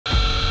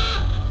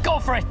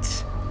for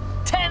it.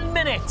 10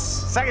 minutes.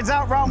 Seconds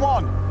out, round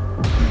one.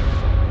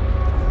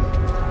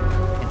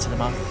 Into the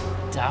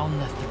mouth, down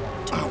the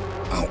throat. Ow,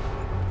 ow.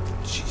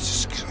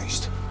 Jesus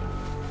Christ.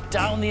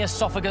 Down the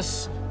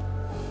esophagus.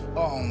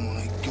 Oh,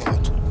 my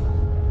God.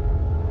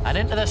 And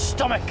into the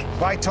stomach.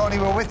 Right, Tony,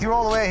 we're with you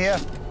all the way here.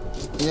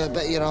 Yeah, I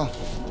bet you are.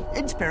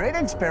 In spirit,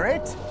 in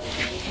spirit.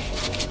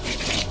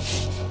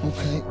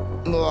 Okay.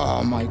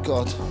 Oh, my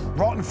God.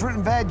 Rotten fruit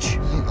and veg.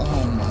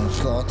 Oh, my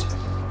God.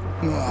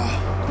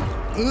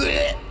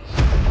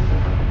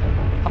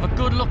 Have a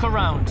good look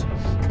around.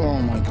 Oh,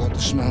 my God, the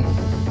smell.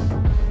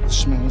 The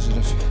smell is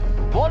it.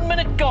 1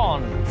 minute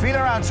gone. Feel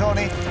around,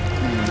 Tony.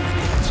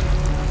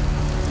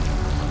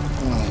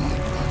 Oh, my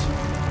God.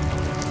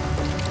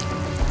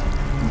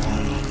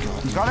 Oh, my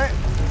God. Got it?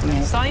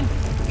 No. Sign?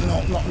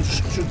 No, not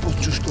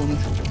just gonna.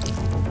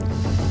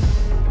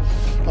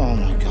 Oh,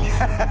 my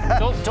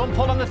God. Don't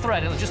pull on the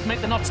thread, it'll just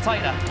make the knots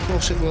tighter. Of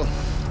course it will.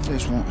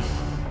 There's one.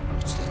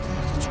 What's that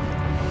there? That's one.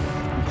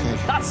 Okay.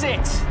 That's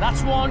it.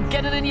 That's one.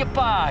 Get it in your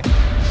bag.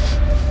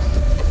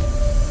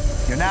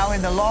 You're now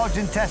in the large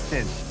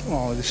intestine.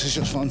 Oh, this is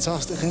just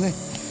fantastic, isn't it?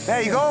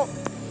 There you go.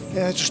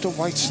 Yeah, just a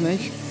white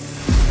snake.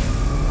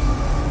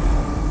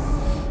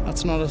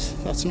 That's not a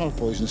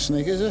poisonous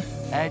snake, is it?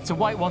 It's a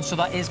white one, so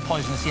that is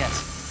poisonous,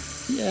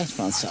 yes. Yeah, it's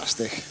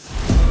fantastic.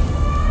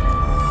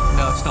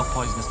 No, it's not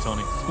poisonous,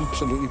 Tony.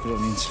 Absolutely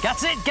brilliant.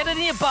 That's it. Get it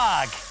in your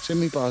bag. It's in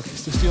my bag.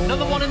 Is this the only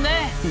Another one in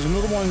there? There's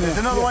another one in there. There's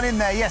another one in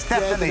there, yes,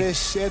 definitely. Yeah, there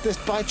is. Yeah,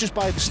 just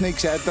by the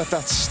snake's head.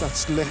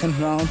 That's licking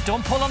round.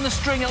 Don't pull on the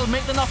string, it'll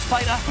make the knots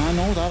tighter. I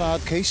know that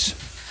hard case.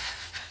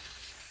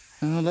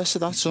 Less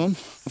of that, son.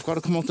 I've got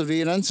to come out the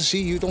rear end to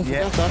see you. Don't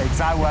forget that.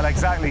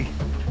 Exactly.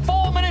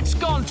 4 minutes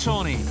gone,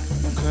 Tony.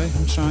 Okay,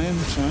 I'm trying.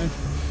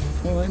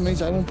 All right, mate,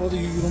 I won't bother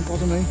you, you don't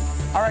bother me.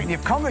 All right,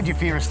 you've conquered your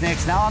fear of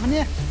snakes now, haven't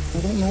you? I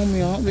don't know,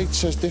 my heart rate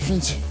says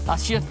different.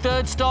 That's your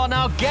third star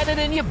now. Get it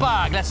in your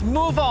bag. Let's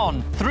move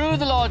on. Through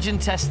the large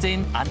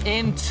intestine and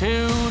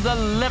into the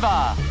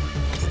liver.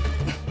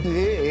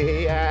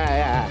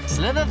 Yeah.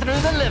 Slither through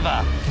the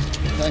liver.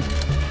 Okay.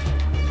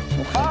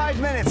 5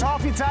 minutes,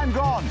 half your time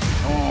gone.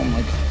 Oh,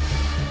 my God.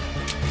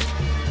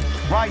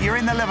 Right, you're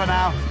in the liver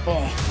now.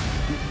 Oh.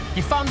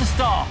 You found the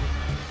star.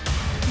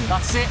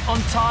 That's it.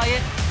 Untie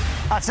it.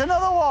 That's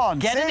another one.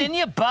 Get See? it in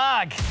your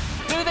bag.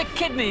 Through the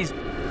kidneys.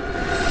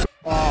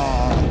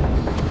 Oh.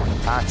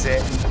 That's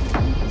it.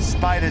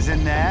 Spiders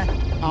in there.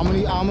 How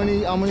many?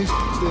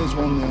 There's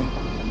one there.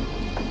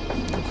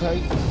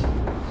 Okay.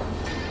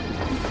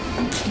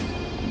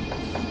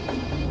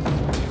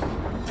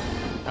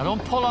 Now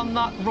don't pull on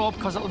that rope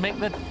because it'll make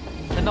the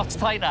knots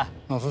tighter.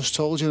 I've just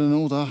told you to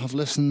know that. I've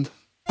listened.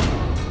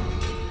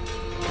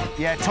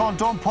 Yeah, Tone,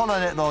 don't pull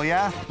on it though,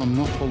 yeah? I'm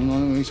not pulling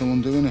on it, mate. I'm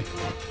undoing it.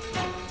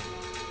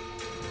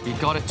 You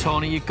got it,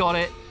 Tony. You got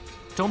it.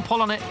 Don't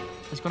pull on it.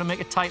 It's going to make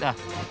it tighter.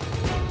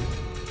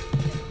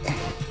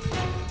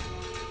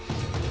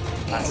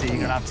 That's it. You're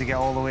going to have to get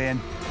all the way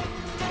in.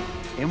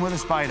 In with the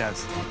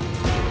spiders.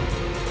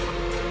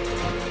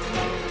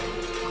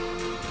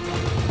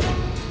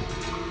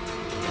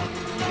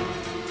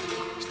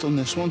 It's done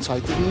this one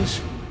tight, didn't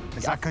it?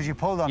 Is that because you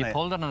pulled on it? You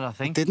pulled on it, I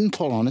think. Didn't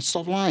pull on it.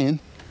 Stop lying.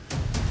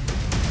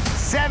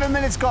 7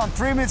 minutes gone.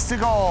 3 minutes to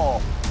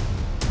go.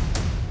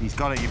 He's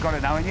got it. You've got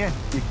it now, haven't you?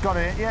 You've got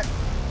it, ain't you?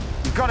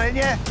 You've got it, ain't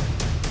you?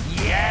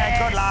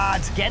 Yeah, good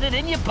lad. Get it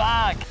in your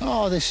bag.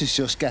 Oh, this is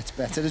just gets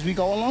better as we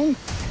go along.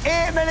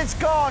 8 minutes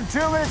gone.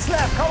 2 minutes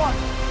left. Come on.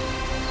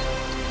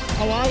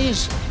 How are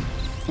yous?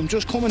 I'm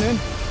just coming in.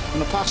 I'm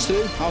gonna pass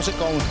through. How's it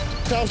going?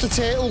 How's the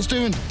turtles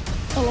doing?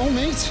 Hello,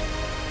 mate.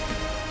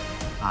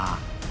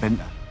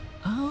 Splinter.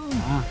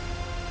 Oh.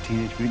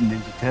 Teenage Mutant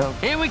Ninja Turtles.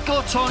 Here we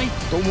go, Tony.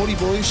 Don't worry,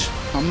 boys.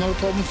 I'm not a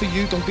problem for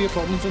you. Don't be a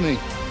problem for me.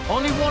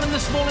 Only one in the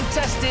small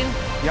intestine.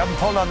 You haven't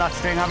pulled on that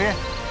string, have you?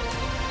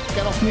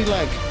 Get off me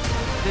leg.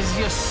 This is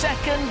your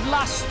second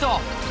last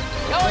stop.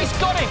 Oh, he's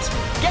got it.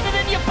 Get it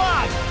in your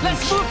bag.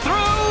 Let's move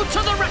through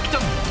to the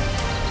rectum.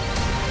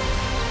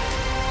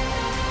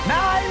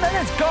 9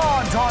 minutes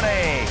gone,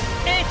 Tony.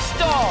 8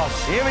 stars.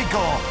 Here we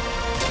go.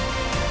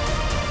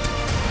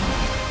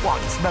 What? I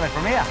can smell it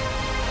from here.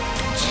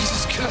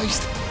 Jesus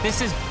Christ.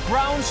 This is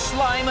brown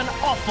slime and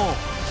offal.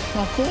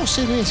 Of course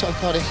it is. I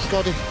got it.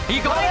 Got it.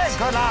 You got it?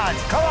 Good lad.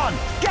 Come on.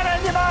 Get it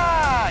in your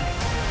bag.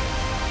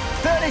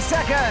 30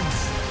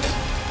 seconds.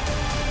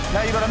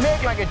 Now you've got to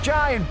make like a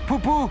giant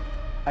poo-poo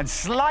and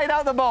slide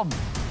out the bum.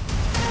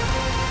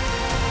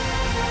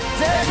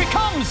 Here he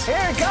comes.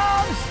 Here it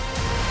comes.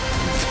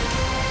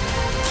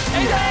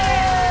 He's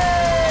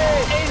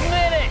Yay! He's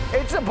made it.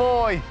 It's a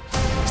boy.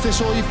 Is this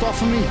all you've got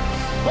for me?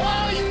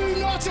 Are you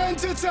not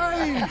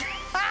entertained?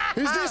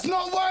 Is this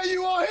not why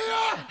you are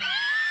here?